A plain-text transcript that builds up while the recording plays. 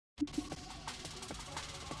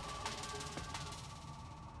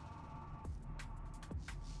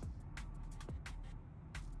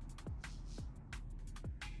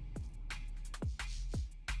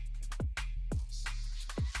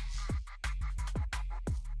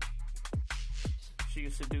She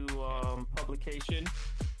used to do publication,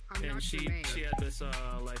 and she had this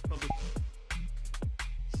like public.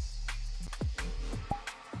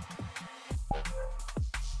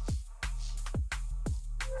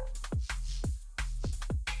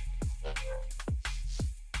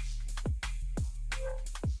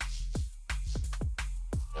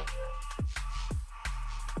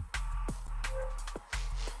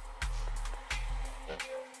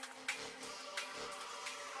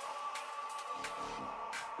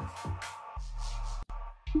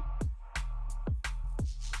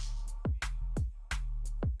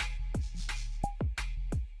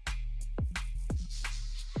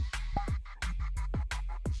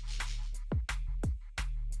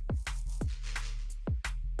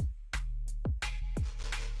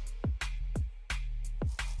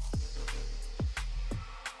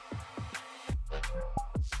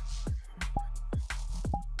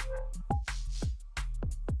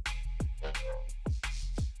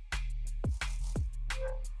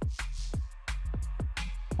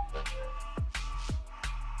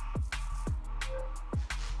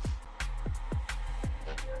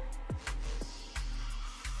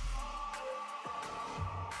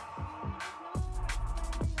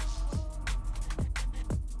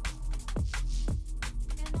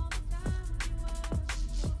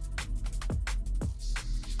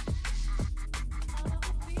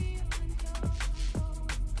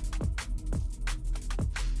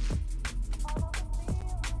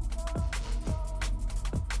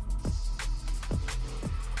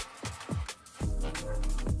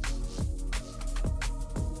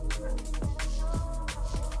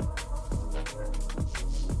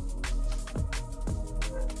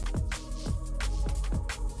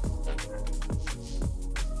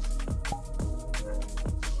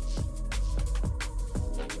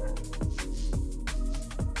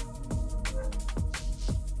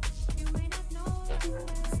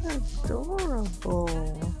 Adorable.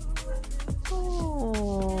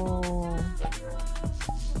 Oh,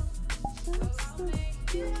 that's so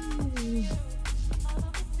cute.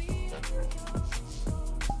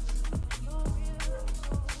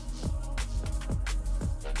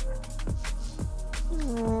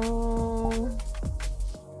 Oh.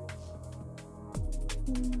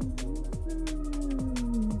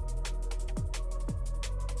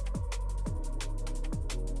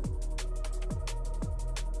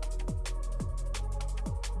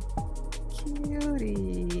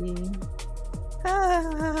 Cutie.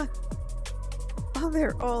 Ah. Oh,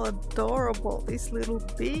 they're all adorable, these little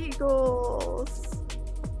beagles.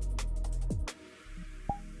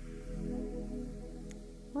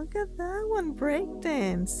 Look at that one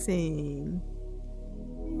breakdancing.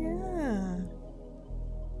 Yeah.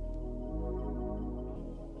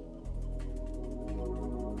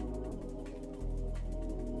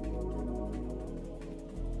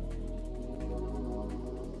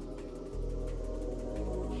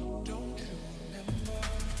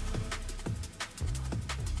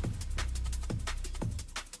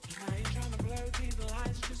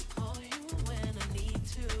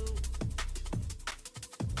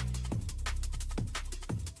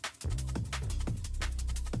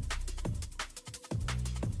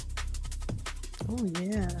 Oh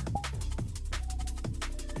yeah.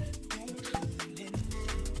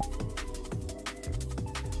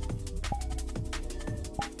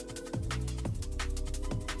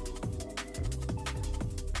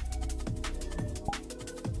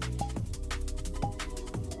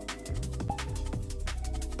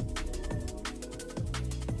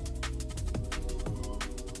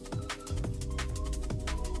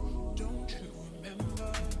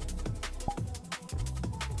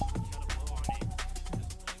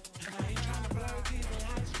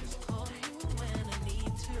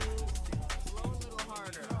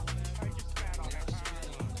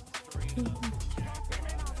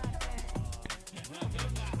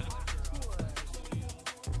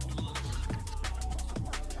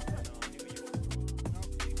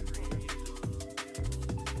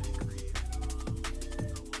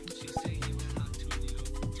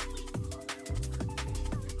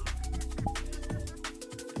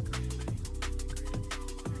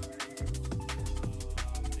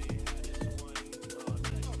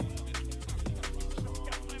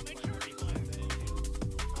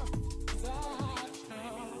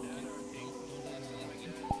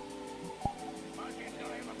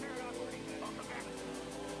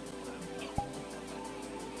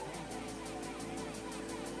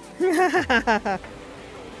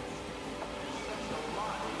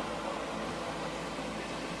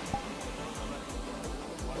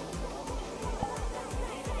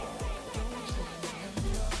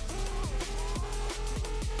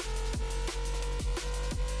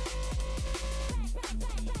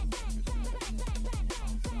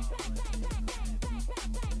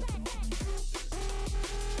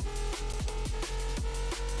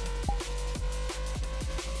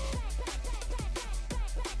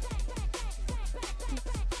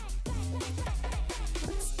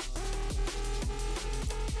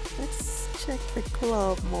 check the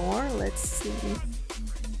club more. Let's see.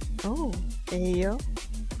 Oh, Ayo.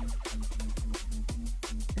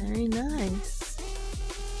 Very nice.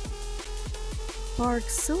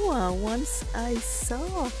 Parksua, once I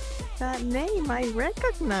saw that name, I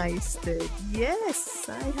recognized it. Yes,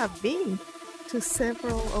 I have been to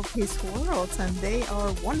several of his worlds and they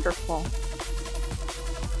are wonderful.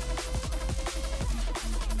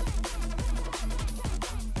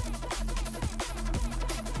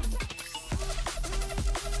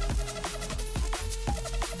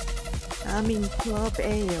 I'm in Club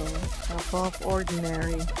Ayo, Above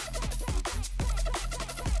Ordinary,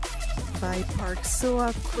 by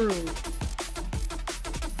Parksua Crew.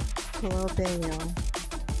 Club Ayo.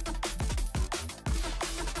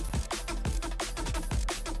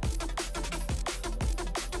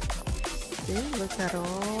 See, look at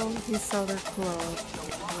all his other clubs.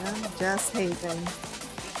 Yeah, Jazz Haven.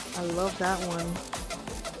 I love that one.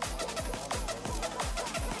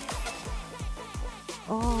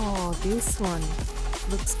 Oh, this one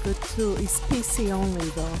looks good too. It's PC only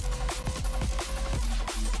though.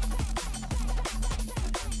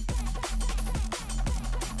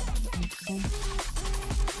 Okay.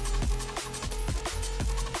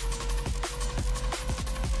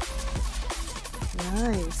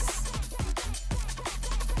 Nice.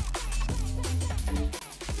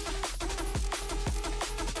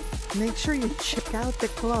 Make sure you check out the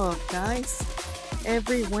club, guys.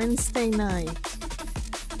 Every Wednesday night.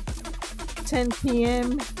 10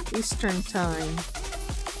 p.m. Eastern Time.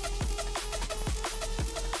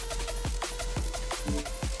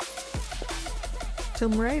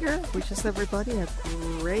 Tomb Raider, wishes everybody a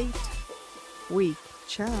great week.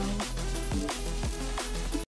 Ciao.